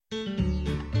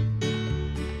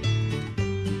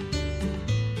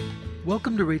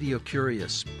Welcome to Radio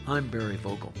Curious. I'm Barry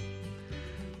Vogel.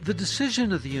 The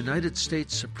decision of the United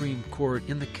States Supreme Court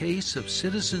in the case of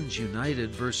Citizens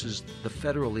United versus the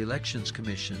Federal Elections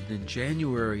Commission in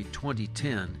January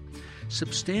 2010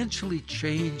 substantially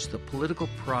changed the political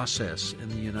process in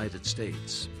the United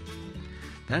States.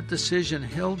 That decision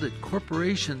held that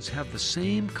corporations have the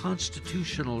same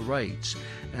constitutional rights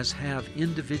as have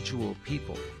individual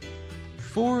people.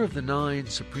 4 of the 9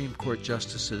 Supreme Court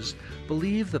justices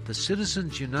believe that the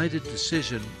Citizens United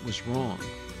decision was wrong.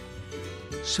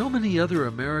 So many other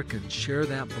Americans share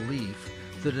that belief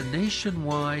that a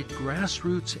nationwide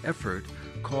grassroots effort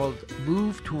called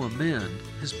Move to Amend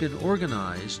has been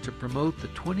organized to promote the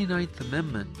 29th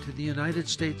Amendment to the United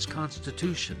States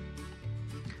Constitution.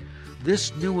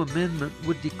 This new amendment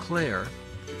would declare,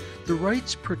 "The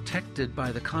rights protected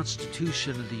by the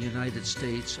Constitution of the United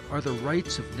States are the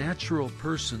rights of natural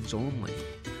persons only.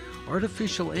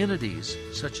 Artificial entities,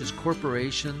 such as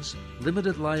corporations,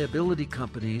 limited liability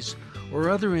companies, or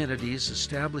other entities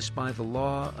established by the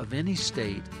law of any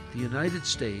state, the United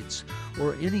States,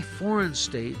 or any foreign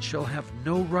state shall have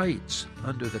no rights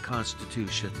under the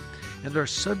Constitution and are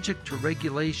subject to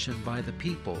regulation by the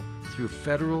people through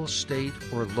federal, state,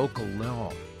 or local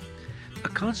law." A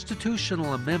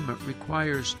constitutional amendment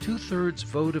requires 2/3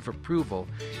 vote of approval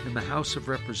in the House of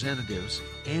Representatives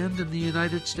and in the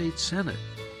United States Senate.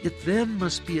 It then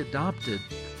must be adopted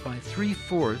by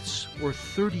 3/4 or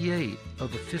 38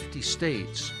 of the 50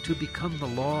 states to become the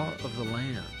law of the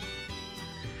land.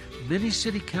 Many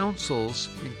city councils,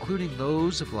 including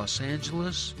those of Los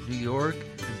Angeles, New York,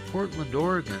 and Portland,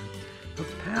 Oregon,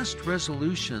 have passed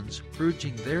resolutions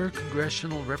urging their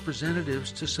congressional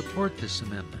representatives to support this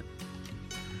amendment.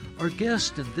 Our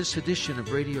guest in this edition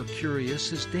of Radio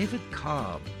Curious is David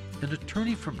Cobb, an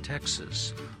attorney from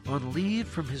Texas, on leave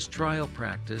from his trial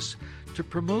practice to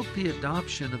promote the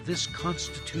adoption of this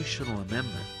constitutional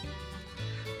amendment.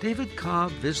 David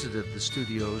Cobb visited the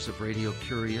studios of Radio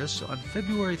Curious on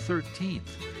February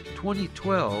 13th,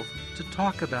 2012, to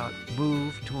talk about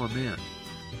Move to Amend.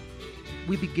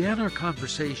 We began our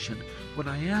conversation when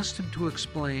I asked him to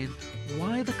explain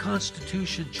why the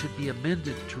Constitution should be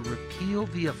amended to repeal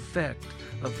the effect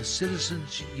of the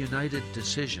Citizens United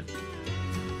decision.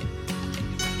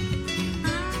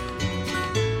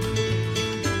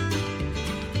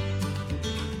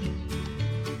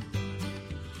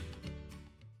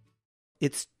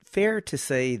 It's fair to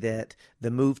say that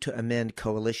the Move to Amend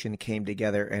coalition came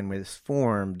together and was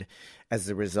formed as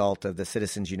a result of the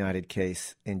Citizens United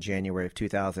case in January of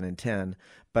 2010.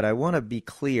 But I want to be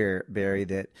clear, Barry,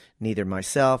 that neither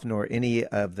myself nor any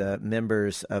of the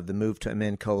members of the Move to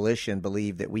Amend coalition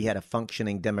believe that we had a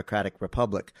functioning democratic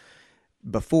republic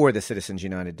before the Citizens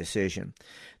United decision.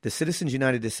 The Citizens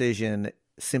United decision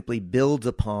simply builds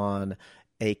upon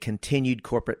a continued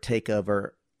corporate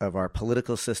takeover of our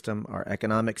political system, our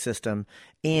economic system,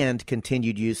 and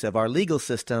continued use of our legal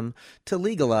system to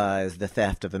legalize the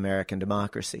theft of American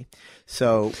democracy.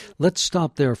 So let's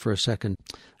stop there for a second.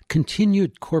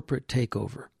 Continued corporate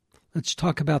takeover. Let's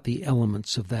talk about the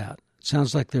elements of that. It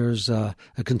sounds like there's a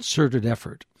concerted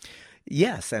effort.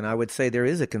 Yes, and I would say there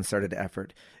is a concerted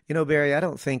effort. You know, Barry, I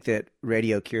don't think that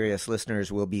Radio Curious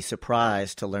listeners will be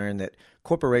surprised to learn that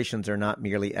corporations are not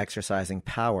merely exercising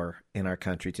power in our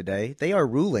country today. They are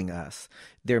ruling us.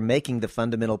 They're making the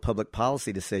fundamental public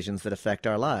policy decisions that affect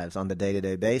our lives on the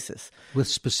day-to-day basis. With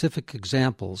specific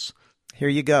examples. Here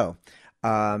you go.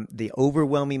 The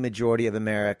overwhelming majority of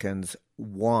Americans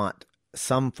want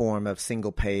some form of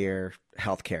single-payer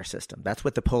healthcare system. That's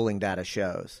what the polling data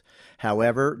shows.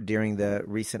 However, during the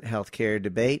recent healthcare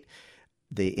debate,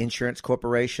 the insurance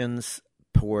corporations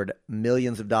poured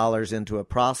millions of dollars into a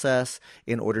process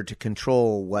in order to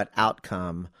control what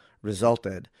outcome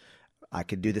resulted. I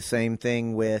could do the same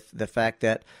thing with the fact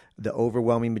that the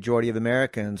overwhelming majority of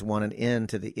Americans want an end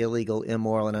to the illegal,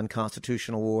 immoral, and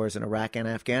unconstitutional wars in Iraq and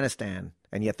Afghanistan,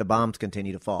 and yet the bombs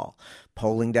continue to fall.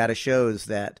 Polling data shows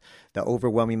that the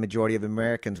overwhelming majority of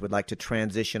Americans would like to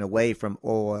transition away from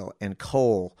oil and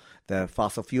coal, the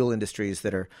fossil fuel industries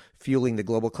that are fueling the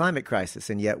global climate crisis,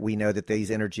 and yet we know that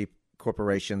these energy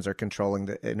corporations are controlling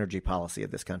the energy policy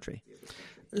of this country.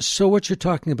 So what you're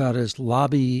talking about is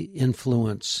lobby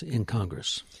influence in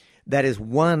Congress. That is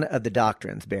one of the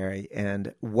doctrines, Barry,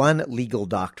 and one legal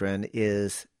doctrine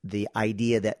is the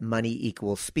idea that money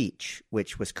equals speech,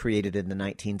 which was created in the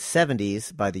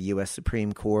 1970s by the U.S.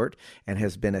 Supreme Court and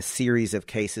has been a series of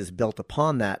cases built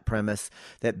upon that premise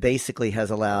that basically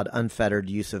has allowed unfettered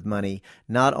use of money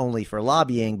not only for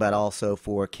lobbying but also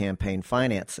for campaign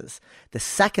finances. The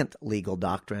second legal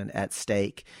doctrine at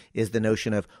stake is the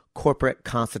notion of corporate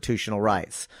constitutional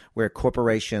rights, where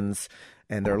corporations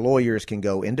and their lawyers can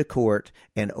go into court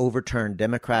and overturn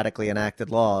democratically enacted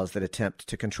laws that attempt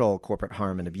to control corporate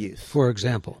harm and abuse. For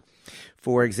example,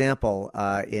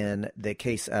 in the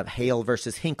case of Hale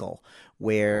versus Hinkle,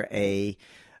 where a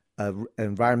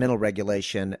environmental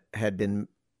regulation had been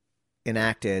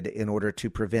enacted in order to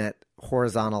prevent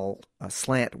horizontal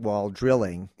slant wall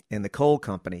drilling in the coal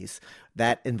companies,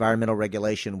 that environmental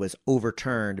regulation was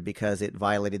overturned because it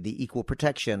violated the equal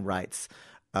protection rights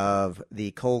of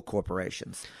the coal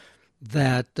corporations.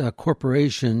 That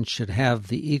corporations should have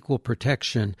the equal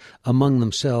protection among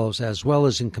themselves as well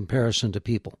as in comparison to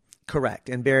people. Correct.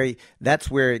 And Barry,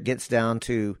 that's where it gets down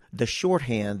to the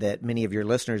shorthand that many of your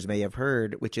listeners may have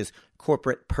heard, which is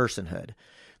corporate personhood.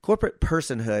 Corporate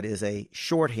personhood is a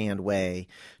shorthand way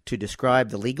to describe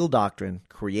the legal doctrine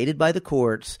created by the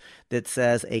courts that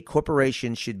says a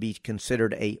corporation should be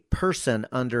considered a person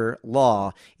under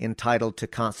law entitled to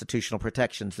constitutional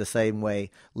protections the same way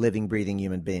living, breathing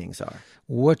human beings are.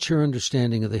 What's your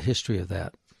understanding of the history of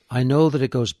that? I know that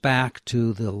it goes back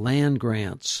to the land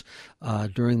grants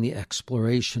during the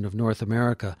exploration of North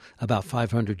America about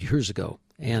 500 years ago,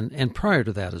 and prior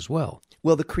to that as well.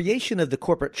 Well, the creation of the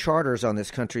corporate charters on this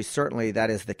country, certainly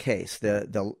that is the case.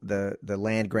 The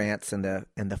land grants and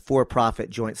the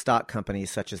for-profit joint stock companies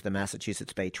such as the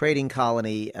Massachusetts Bay Trading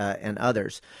Colony and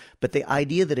others. But the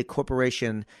idea that a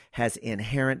corporation has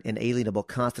inherent inalienable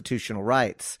constitutional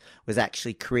rights was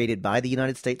actually created by the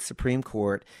United States Supreme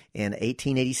Court in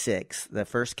 1886. The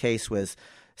first case was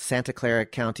Santa Clara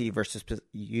County versus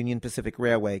Union Pacific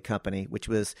Railway Company, which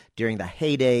was during the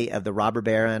heyday of the robber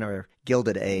baron or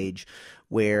Gilded Age,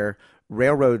 where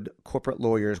railroad corporate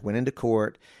lawyers went into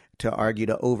court to argue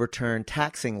to overturn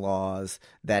taxing laws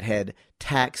that had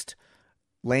taxed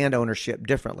land ownership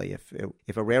differently.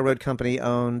 If a railroad company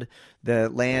owned the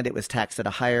land, it was taxed at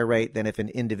a higher rate than if an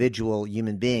individual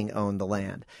human being owned the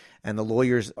land. And the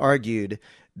lawyers argued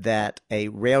that a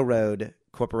railroad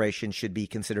corporation should be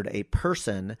considered a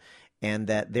person and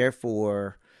that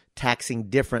therefore taxing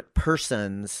different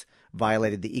persons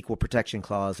violated the Equal Protection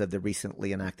Clause of the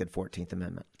recently enacted 14th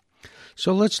Amendment.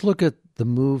 So let's look at the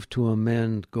move to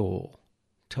amend goal.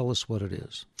 Tell us what it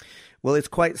is. Well, it's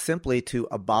quite simply to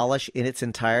abolish in its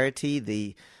entirety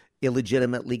the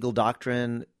illegitimate legal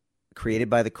doctrine created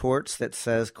by the courts that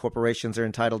says corporations are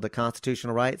entitled to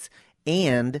constitutional rights,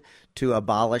 and to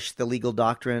abolish the legal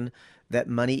doctrine that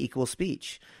money equals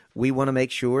speech. We want to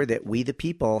make sure that we, the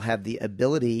people, have the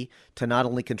ability to not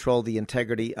only control the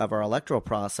integrity of our electoral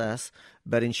process,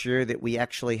 but ensure that we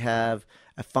actually have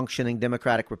a functioning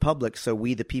democratic republic so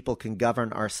we, the people, can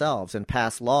govern ourselves and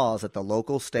pass laws at the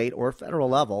local, state, or federal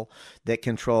level that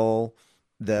control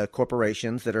the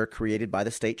corporations that are created by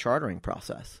the state chartering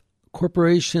process.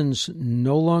 Corporations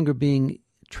no longer being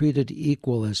treated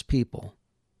equal as people,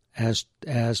 as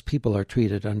people are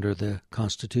treated under the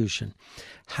Constitution.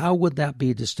 How would that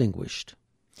be distinguished?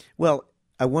 Well,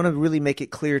 I want to really make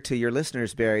it clear to your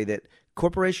listeners, Barry, that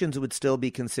corporations would still be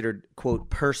considered, quote,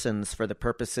 persons for the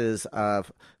purposes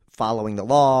of following the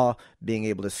law, being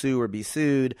able to sue or be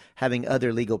sued, having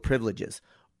other legal privileges.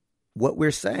 What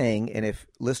we're saying, and if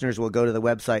listeners will go to the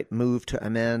website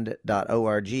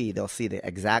movetoamend.org, they'll see the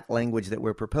exact language that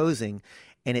we're proposing,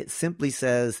 and it simply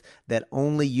says that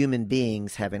only human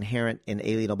beings have inherent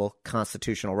inalienable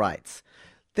constitutional rights.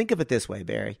 Think of it this way,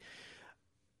 Barry.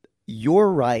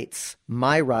 Your rights,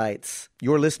 my rights,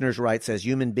 your listeners' rights as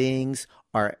human beings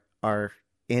are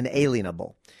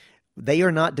inalienable. They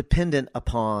are not dependent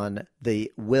upon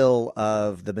the will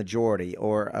of the majority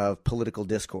or of political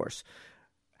discourse.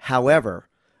 However,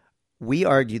 we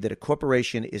argue that a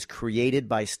corporation is created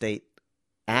by state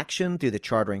action through the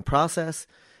chartering process.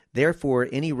 Therefore,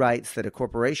 any rights that a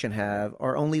corporation have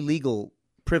are only legal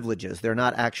privileges. They're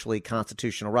not actually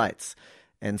constitutional rights.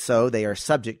 And so they are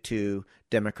subject to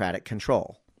democratic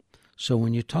control. So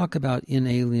when you talk about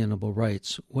inalienable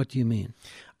rights, what do you mean?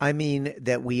 I mean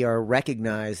that we are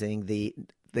recognizing the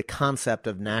concept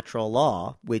of natural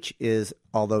law, which is,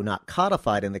 although not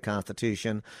codified in the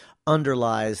Constitution,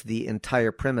 underlies the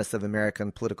entire premise of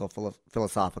American political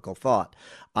philosophical thought.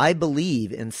 I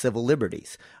believe in civil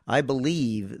liberties. I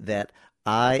believe that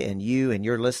I and you and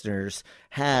your listeners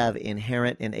have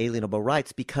inherent inalienable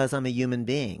rights because I'm a human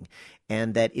being,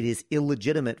 and that it is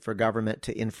illegitimate for government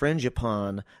to infringe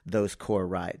upon those core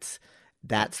rights.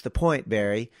 That's the point,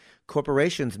 Barry.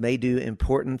 Corporations may do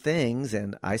important things,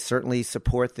 and I certainly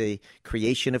support the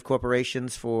creation of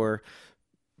corporations for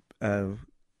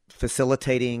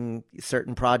facilitating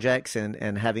certain projects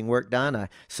and having work done. I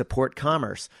support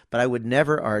commerce, but I would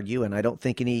never argue, and I don't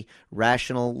think any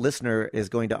rational listener is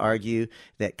going to argue,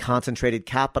 that concentrated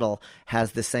capital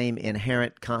has the same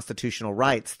inherent constitutional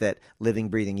rights that living,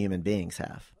 breathing human beings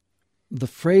have. The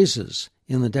phrases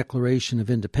in the Declaration of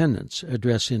Independence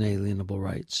address inalienable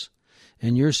rights.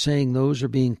 And you're saying those are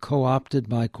being co-opted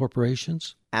by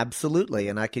corporations? Absolutely.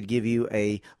 And I could give you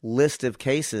a list of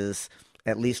cases,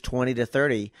 at least 20 to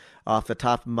 30 off the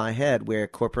top of my head, where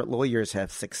corporate lawyers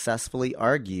have successfully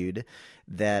argued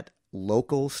that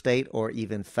local, state, or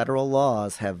even federal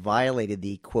laws have violated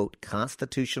the, quote,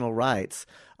 constitutional rights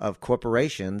of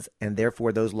corporations, and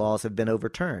therefore those laws have been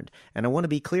overturned. And I want to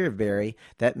be clear, Barry,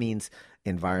 that means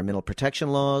environmental protection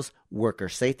laws, worker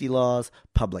safety laws,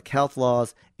 public health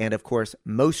laws, and of course,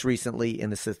 most recently in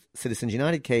the Citizens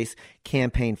United case,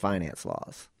 campaign finance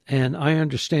laws. And I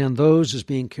understand those as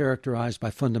being characterized by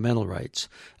fundamental rights,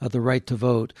 the right to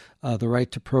vote, the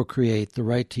right to procreate, the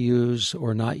right to use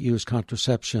or not use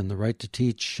contraception, the right to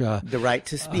teach. The right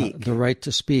to speak. The right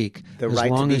to speak, the as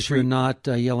right long to be as you're not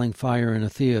yelling fire in a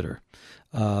theater.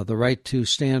 The right to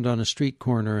stand on a street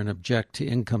corner and object to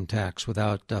income tax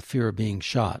without fear of being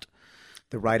shot.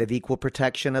 The right of equal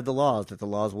protection of the laws, that the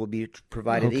laws will be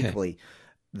provided equally.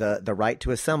 The right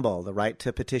to assemble, the right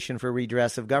to petition for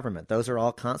redress of government. Those are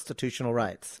all constitutional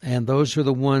rights. And those are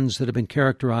the ones that have been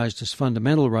characterized as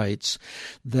fundamental rights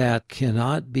that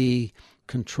cannot be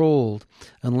controlled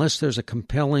unless there's a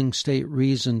compelling state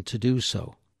reason to do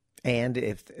so. And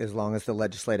as long as the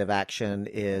legislative action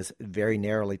is very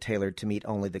narrowly tailored to meet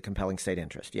only the compelling state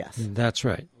interest, yes. That's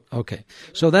right. Okay.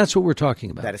 So that's what we're talking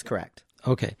about. That is correct.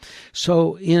 Okay.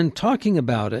 So in talking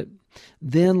about it,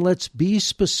 then let's be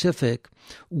specific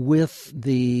with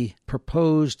the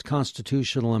proposed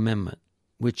constitutional amendment,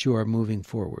 which you are moving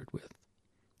forward with.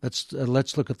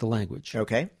 Let's look at the language.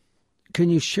 Okay. Can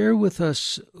you share with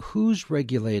us who's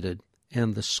regulated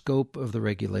and the scope of the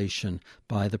regulation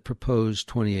by the proposed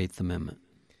 28th Amendment?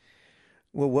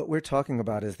 Well, what we're talking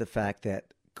about is the fact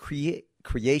that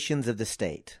creations of the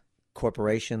state,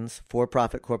 corporations,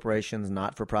 for-profit corporations,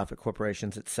 not-for-profit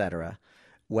corporations, etc.,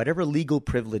 whatever legal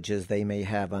privileges they may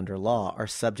have under law are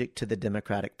subject to the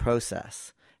democratic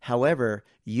process. However,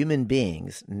 human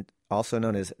beings, also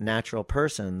known as natural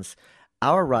persons,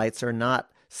 our rights are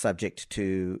not subject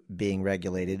to being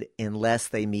regulated unless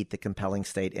they meet the compelling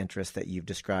state interest that you've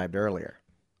described earlier.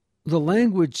 The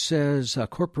language says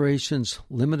corporations,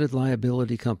 limited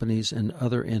liability companies, and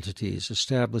other entities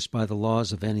established by the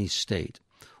laws of any state.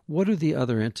 What are the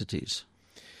other entities?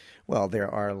 Well, there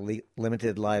are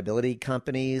limited liability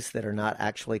companies that are not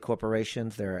actually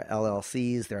corporations. There are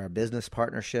LLCs, there are business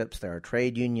partnerships, there are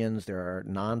trade unions, there are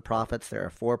nonprofits, there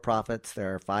are for-profits,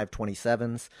 there are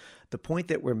 527s. The point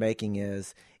that we're making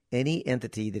is any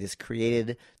entity that is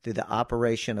created through the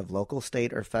operation of local,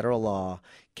 state, or federal law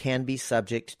can be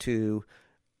subject to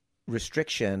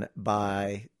restriction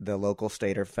by the local,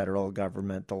 state, or federal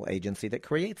governmental agency that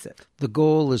creates it. The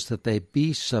goal is that they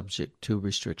be subject to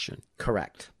restriction.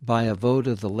 Correct. By a vote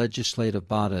of the legislative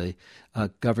body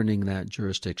governing that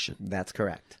jurisdiction. That's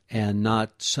correct. And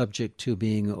not subject to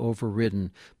being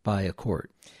overridden by a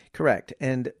court. Correct.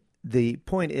 And the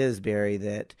point is, Barry,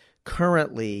 that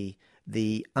currently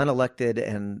the unelected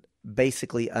and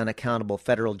basically unaccountable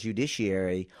federal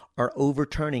judiciary are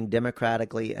overturning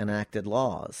democratically enacted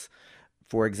laws.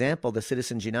 For example, the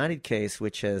Citizens United case,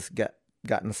 which has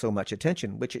gotten so much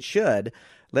attention, which it should,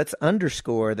 let's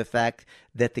underscore the fact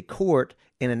that the court,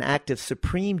 in an act of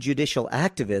supreme judicial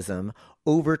activism,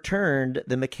 overturned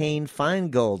the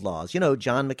McCain-Feingold laws. You know,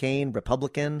 John McCain,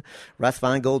 Republican, Russ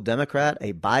Feingold, Democrat,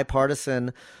 a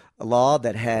bipartisan law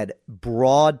that had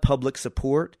broad public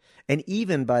support. And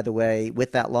even, by the way,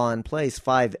 with that law in place,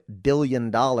 $5 billion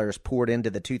poured into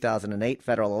the 2008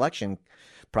 federal election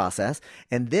process.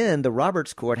 And then the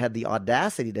Roberts Court had the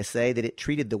audacity to say that it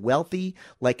treated the wealthy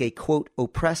like a, quote,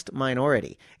 oppressed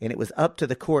minority. And it was up to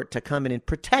the court to come in and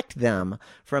protect them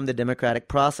from the democratic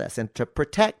process and to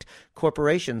protect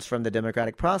corporations from the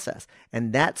democratic process.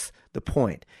 And that's the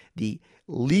point. The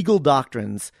legal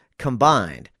doctrines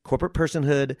combined, corporate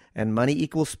personhood and money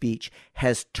equals speech,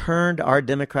 has turned our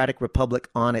democratic republic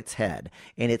on its head.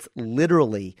 And it's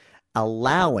literally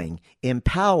allowing,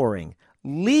 empowering,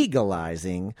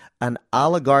 legalizing an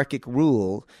oligarchic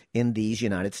rule in these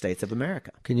United States of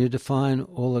America. Can you define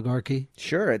oligarchy?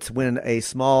 Sure. It's when a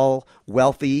small,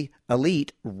 wealthy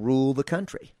elite rule the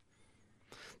country.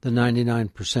 The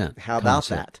 99%. How about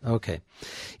concept. that? Okay.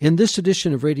 In this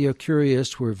edition of Radio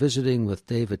Curious, we're visiting with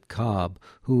David Cobb,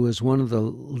 who is one of the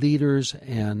leaders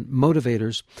and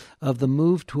motivators of the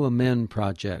Move to Amend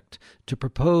project to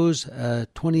propose a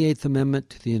 28th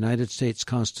Amendment to the United States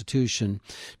Constitution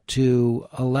to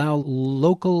allow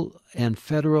local and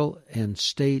federal and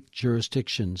state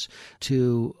jurisdictions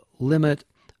to limit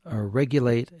or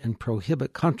regulate and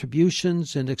prohibit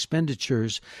contributions and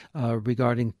expenditures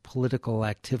regarding political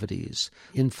activities,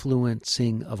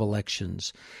 influencing of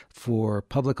elections for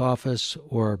public office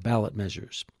or ballot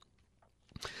measures.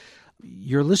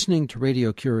 You're listening to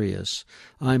Radio Curious.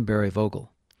 I'm Barry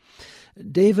Vogel.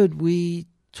 David, we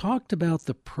talked about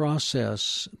the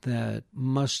process that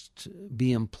must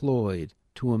be employed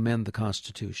to amend the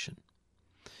Constitution.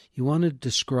 You want to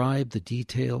describe the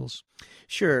details?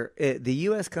 Sure. The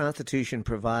U.S. Constitution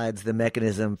provides the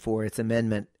mechanism for its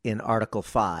amendment in Article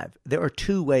 5. There are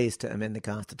two ways to amend the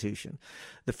Constitution.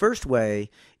 The first way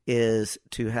is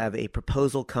to have a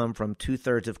proposal come from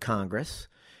two-thirds of Congress.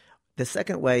 The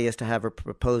second way is to have a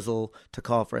proposal to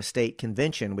call for a state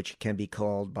convention, which can be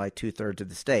called by two-thirds of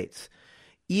the states.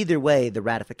 Either way, the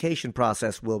ratification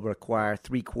process will require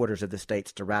three-quarters of the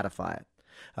states to ratify it.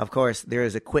 Of course, there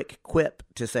is a quick quip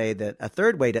to say that a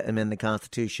third way to amend the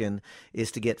Constitution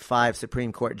is to get 5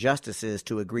 Supreme Court justices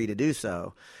to agree to do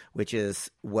so, which is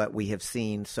what we have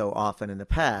seen so often in the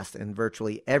past. And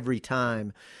virtually every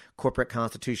time corporate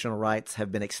constitutional rights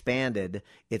have been expanded,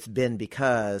 it's been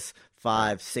because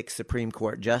 5, 6 Supreme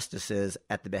Court justices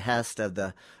at the behest of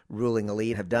the ruling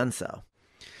elite have done so.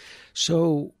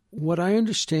 So what I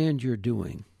understand you're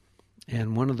doing,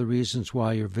 and one of the reasons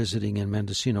why you're visiting in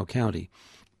Mendocino County,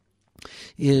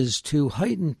 is to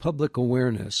heighten public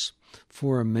awareness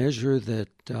for a measure that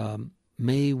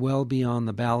may well be on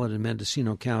the ballot in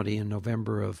Mendocino County in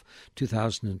November of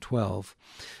 2012,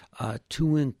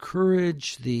 to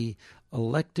encourage the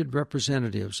elected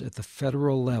representatives at the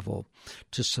federal level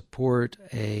to support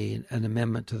an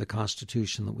amendment to the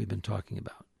Constitution that we've been talking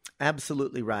about.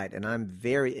 Absolutely right. And I'm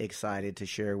very excited to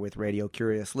share with Radio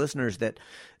Curious listeners that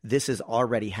this is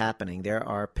already happening. There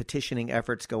are petitioning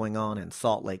efforts going on in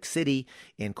Salt Lake City,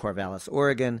 in Corvallis,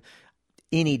 Oregon.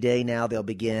 Any day now they'll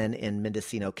begin in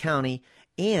Mendocino County.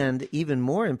 And even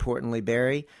more importantly,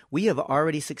 Barry, we have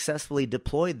already successfully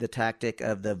deployed the tactic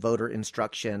of the voter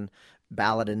instruction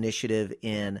ballot initiative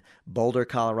in Boulder,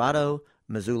 Colorado,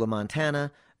 Missoula,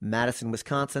 Montana, Madison,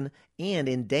 Wisconsin, and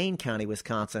in Dane County,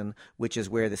 Wisconsin, which is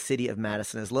where the city of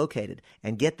Madison is located.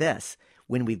 And get this,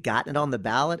 when we've gotten it on the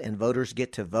ballot and voters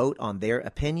get to vote on their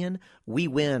opinion, we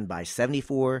win by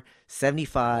 74,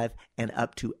 75, and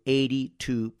up to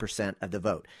 82% of the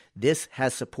vote. This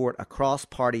has support across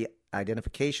party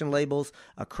identification labels,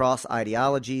 across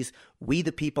ideologies. We,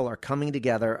 the people, are coming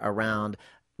together around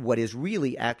what is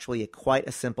really actually quite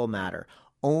a simple matter.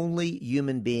 Only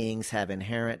human beings have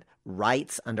inherent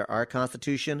rights under our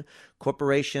Constitution.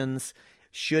 Corporations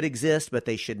should exist, but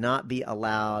they should not be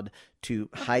allowed to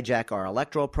hijack our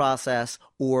electoral process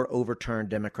or overturn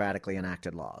democratically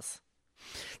enacted laws.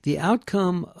 The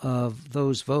outcome of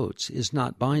those votes is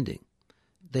not binding.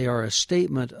 They are a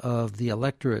statement of the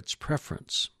electorate's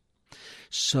preference.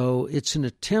 So it's an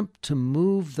attempt to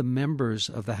move the members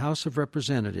of the House of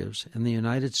Representatives and the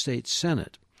United States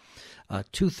Senate,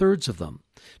 two-thirds of them,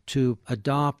 to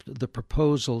adopt the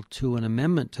proposal to an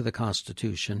amendment to the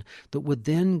Constitution that would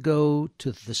then go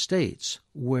to the states,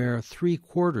 where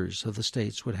three-quarters of the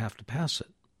states would have to pass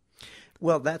it.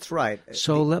 Well, that's right.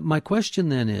 So my question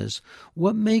then is,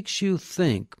 what makes you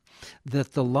think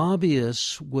that the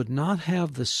lobbyists would not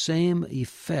have the same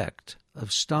effect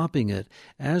of stopping it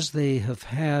as they have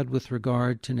had with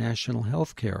regard to national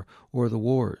health care or the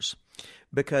wars?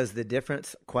 Because the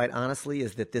difference, quite honestly,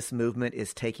 is that this movement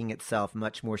is taking itself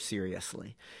much more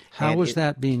seriously. How is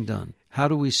that being done? How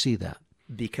do we see that?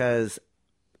 Because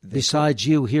besides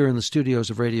you here in the studios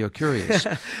of Radio Curious.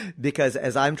 Because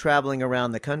as I'm traveling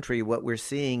around the country, what we're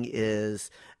seeing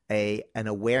is an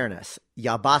awareness.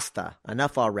 Ya basta,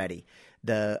 enough already.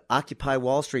 The Occupy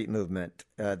Wall Street movement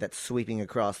that's sweeping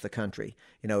across the country.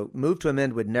 Move to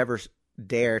Amend would never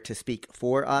dare to speak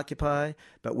for Occupy,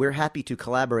 but we're happy to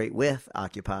collaborate with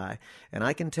Occupy. And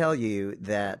I can tell you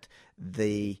that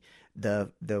the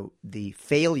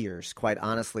failures, quite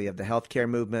honestly, of the healthcare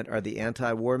movement or the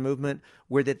anti-war movement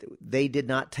were that they did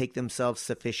not take themselves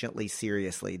sufficiently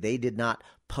seriously. They did not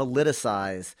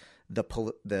politicize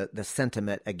the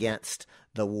sentiment against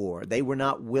the war. They were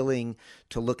not willing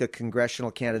to look a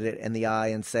congressional candidate in the eye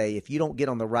and say, if you don't get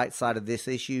on the right side of this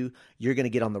issue, you're going to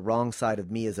get on the wrong side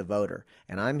of me as a voter.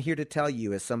 And I'm here to tell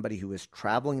you, as somebody who is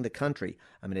traveling the country,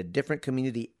 I'm in a different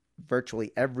community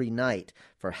virtually every night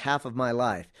for half of my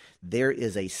life, there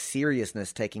is a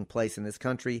seriousness taking place in this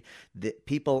country that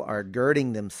people are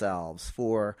girding themselves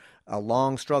for a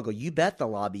long struggle. You bet the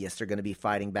lobbyists are going to be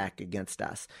fighting back against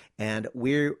us, and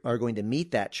we are going to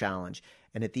meet that challenge.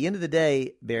 And at the end of the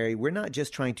day, Barry, we're not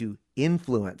just trying to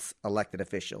influence elected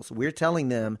officials. We're telling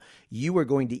them you are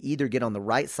going to either get on the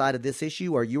right side of this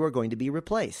issue or you are going to be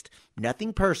replaced.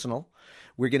 Nothing personal.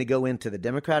 We're going to go into the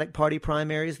Democratic Party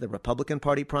primaries, the Republican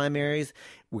Party primaries.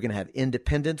 We're going to have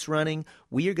independents running.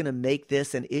 We are going to make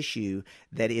this an issue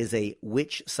that is a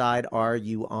which side are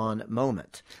you on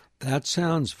moment. That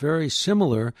sounds very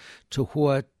similar to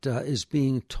what is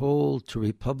being told to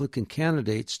Republican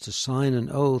candidates to sign an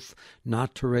oath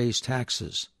not to raise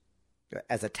taxes.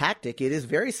 As a tactic, it is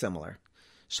very similar.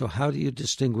 So how do you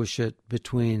distinguish it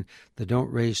between the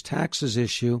don't raise taxes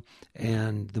issue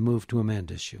and the move to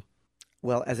amend issue?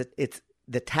 Well, it's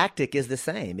the tactic is the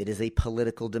same. It is a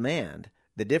political demand.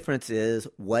 The difference is,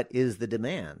 what is the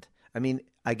demand? I mean,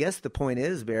 I guess the point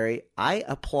is, Barry, I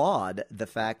applaud the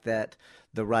fact that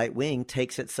the right wing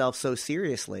takes itself so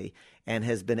seriously and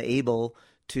has been able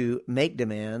to make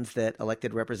demands that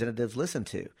elected representatives listen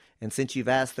to. And since you've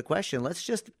asked the question, let's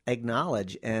just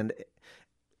acknowledge and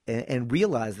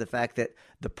realize the fact that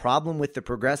the problem with the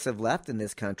progressive left in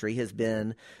this country has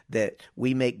been that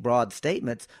we make broad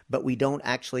statements, but we don't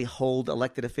actually hold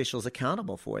elected officials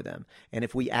accountable for them. And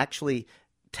if we actually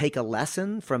take a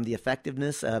lesson from the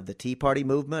effectiveness of the Tea Party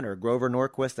movement or Grover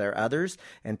Norquist or others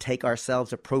and take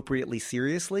ourselves appropriately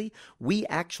seriously, we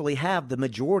actually have the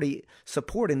majority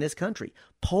support in this country.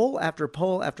 Poll after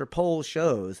poll after poll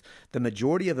shows the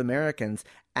majority of Americans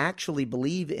actually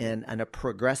believe in a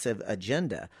progressive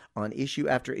agenda on issue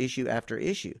after issue after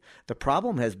issue. The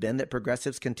problem has been that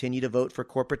progressives continue to vote for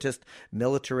corporatist,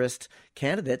 militarist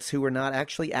candidates who are not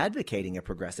actually advocating a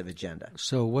progressive agenda.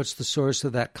 So what's the source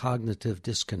of that cognitive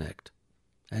disconnect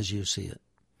as you see it?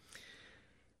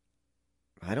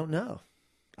 I don't know.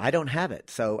 I don't have it.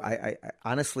 So I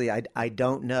honestly, I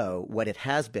don't know what it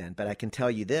has been, but I can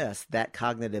tell you this, that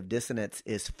cognitive dissonance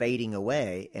is fading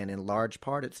away. And in large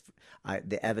part,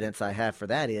 the evidence I have for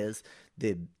that is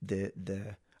the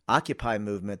Occupy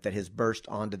movement that has burst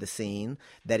onto the scene,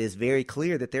 that is very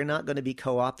clear that they're not going to be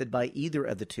co-opted by either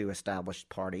of the two established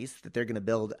parties, that they're going to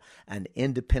build an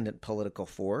independent political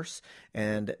force,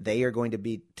 and they are going to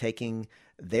be taking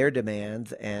their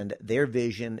demands and their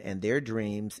vision and their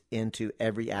dreams into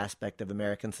every aspect of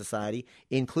American society,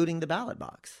 including the ballot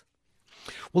box.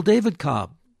 Well, David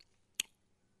Cobb,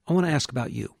 I want to ask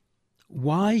about you.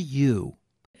 Why you,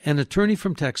 an attorney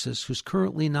from Texas who's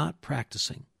currently not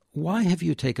practicing? Why have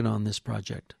you taken on this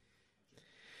project?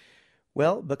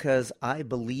 Well, because I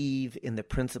believe in the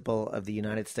principle of the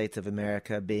United States of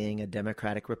America being a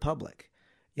democratic republic.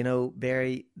 You know,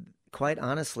 Barry, quite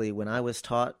honestly, when I was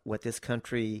taught what this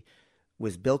country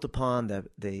was built upon,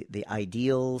 the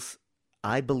ideals,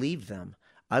 I believed them.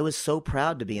 I was so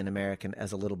proud to be an American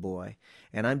as a little boy.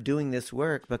 And I'm doing this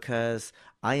work because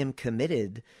I am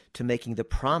committed to making the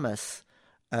promise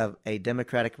of a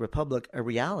democratic republic a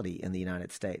reality in the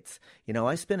United States. You know,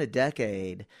 I spent a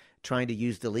decade trying to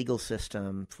use the legal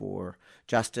system for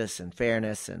justice and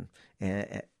fairness,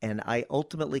 and I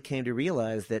ultimately came to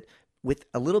realize that with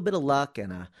a little bit of luck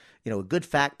and a good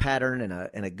fact pattern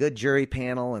and a good jury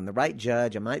panel and the right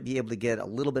judge, I might be able to get a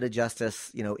little bit of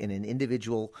justice, in an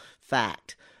individual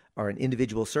fact or in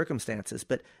individual circumstances,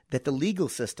 but that the legal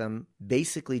system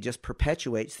basically just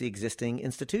perpetuates the existing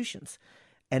institutions.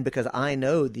 And because I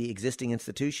know the existing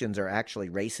institutions are actually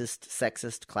racist,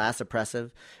 sexist, class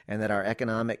oppressive, and that our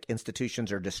economic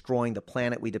institutions are destroying the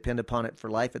planet we depend upon it for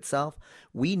life itself,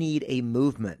 we need a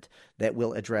movement that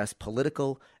will address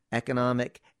political,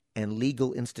 economic, and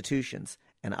legal institutions.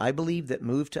 And I believe that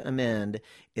Move to Amend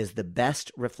is the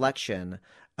best reflection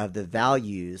of the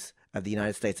values of the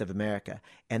United States of America.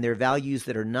 And they're values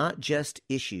that are not just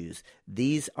issues.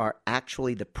 These are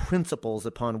actually the principles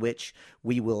upon which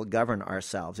we will govern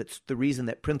ourselves. It's the reason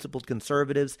that principled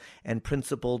conservatives and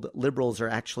principled liberals are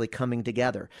actually coming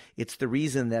together. It's the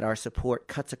reason that our support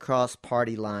cuts across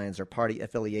party lines or party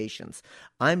affiliations.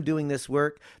 I'm doing this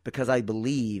work because I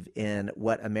believe in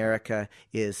what America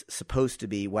is supposed to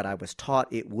be, what I was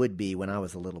taught it would be when I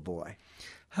was a little boy.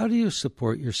 How do you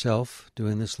support yourself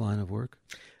doing this line of work?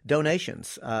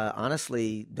 Donations.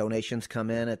 Honestly, donations come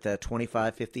in at the $25,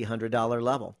 $50, $100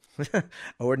 level.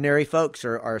 Ordinary folks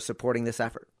are supporting this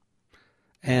effort.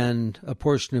 And a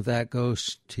portion of that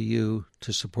goes to you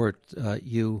to support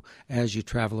you as you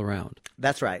travel around.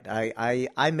 That's right.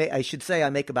 I should say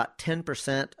I make about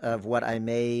 10% of what I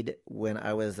made when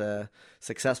I was a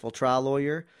successful trial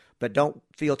lawyer. But don't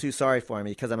feel too sorry for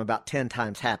me because I'm about 10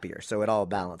 times happier, so it all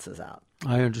balances out.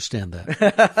 I understand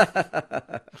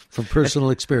that from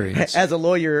personal experience. As a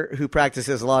lawyer who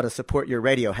practices law to support your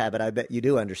radio habit, I bet you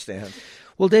do understand.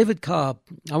 Well, David Cobb,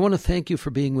 I want to thank you for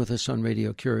being with us on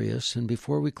Radio Curious. And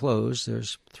before we close,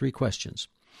 there's 3 questions.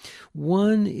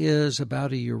 One is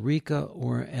about a eureka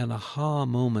or an aha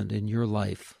moment in your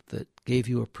life that gave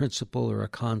you a principle or a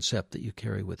concept that you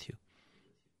carry with you.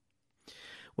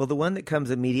 Well, the one that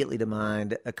comes immediately to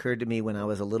mind occurred to me when I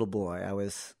was a little boy. I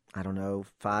was,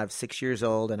 5, 6 years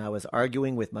old, and I was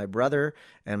arguing with my brother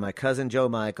and my cousin Joe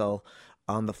Michael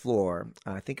on the floor.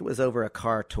 I think it was over a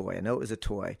car toy. I know it was a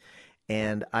toy.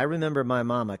 And I remember my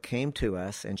mama came to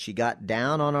us, and she got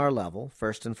down on our level,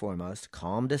 first and foremost,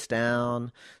 calmed us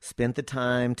down, spent the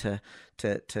time to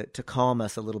calm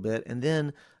us a little bit, and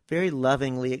then very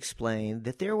lovingly explained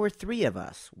that there were 3 of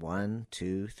us, 1,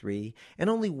 2, 3, and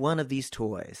only one of these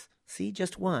toys. See,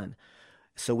 just one.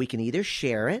 So we can either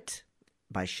share it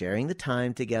by sharing the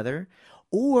time together,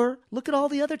 or look at all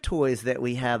the other toys that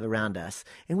we have around us,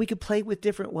 and we could play with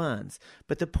different ones.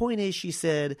 But the point is, she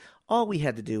said, all we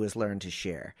had to do was learn to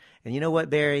share. And you know what,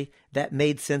 Barry? That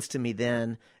made sense to me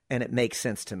then, and it makes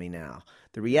sense to me now.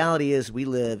 The reality is we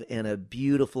live in a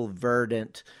beautiful,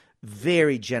 verdant,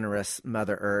 very generous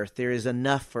Mother Earth. There is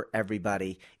enough for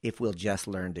everybody if we'll just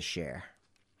learn to share.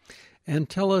 And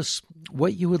tell us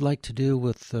what you would like to do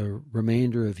with the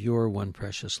remainder of your one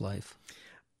precious life.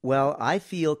 Well, I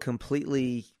feel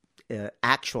completely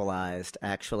actualized,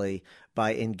 actually,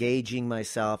 by engaging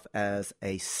myself as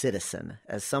a citizen,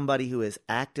 as somebody who is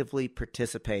actively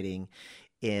participating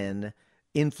in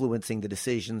influencing the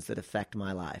decisions that affect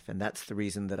my life. And that's the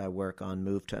reason that I work on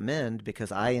Move to Amend, because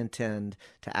I intend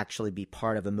to actually be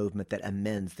part of a movement that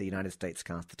amends the United States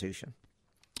Constitution.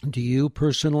 Do you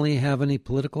personally have any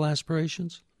political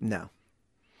aspirations? No.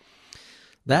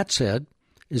 That said,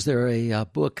 is there a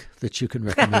book that you can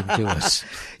recommend to us?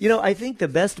 I think the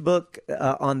best book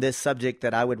on this subject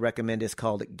that I would recommend is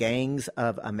called Gangs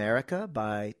of America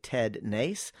by Ted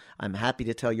Nace. I'm happy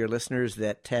to tell your listeners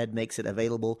that Ted makes it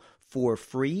available for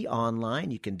free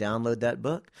online. You can download that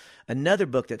book. Another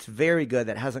book that's very good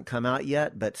that hasn't come out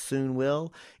yet but soon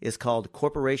will is called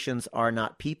Corporations Are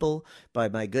Not People by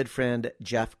my good friend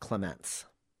Jeff Clements.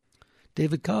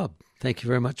 David Cobb, thank you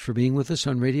very much for being with us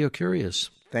on Radio Curious.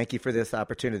 Thank you for this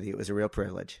opportunity. It was a real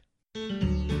privilege.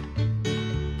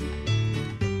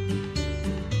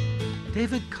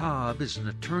 David Cobb is an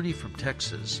attorney from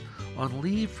Texas on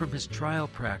leave from his trial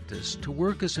practice to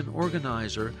work as an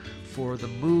organizer for the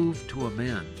Move to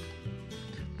Amend.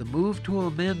 The Move to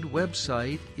Amend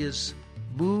website is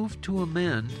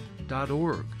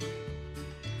movetoamend.org.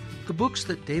 The books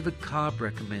that David Cobb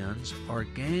recommends are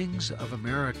Gangs of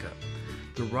America,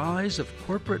 The Rise of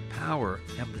Corporate Power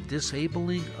and the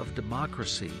Disabling of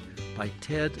Democracy by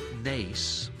Ted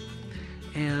Nace,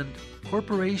 and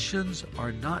Corporations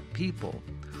Are Not People,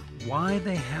 Why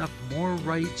They Have More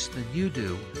Rights Than You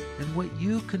Do and What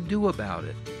You Can Do About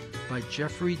It by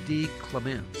Jeffrey D.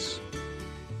 Clements.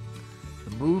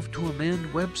 The Move to Amend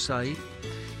website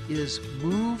is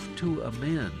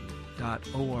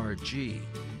movetoamend.org.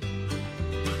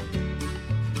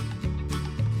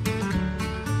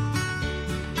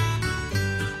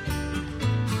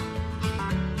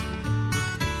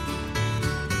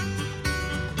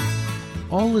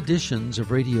 All editions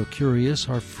of Radio Curious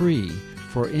are free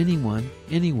for anyone,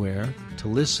 anywhere, to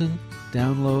listen,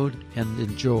 download, and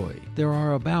enjoy. There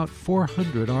are about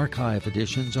 400 archive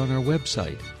editions on our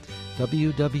website,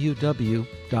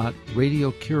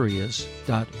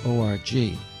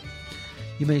 www.radiocurious.org.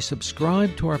 You may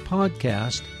subscribe to our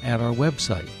podcast at our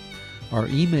website. Our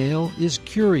email is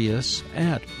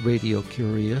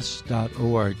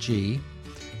curious@radiocurious.org,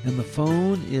 and the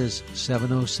phone is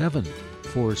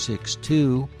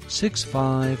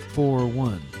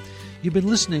 707-462-6541. You've been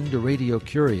listening to Radio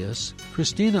Curious.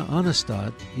 Christina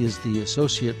Onestad is the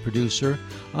associate producer.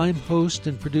 I'm host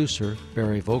and producer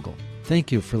Barry Vogel.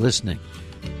 Thank you for listening.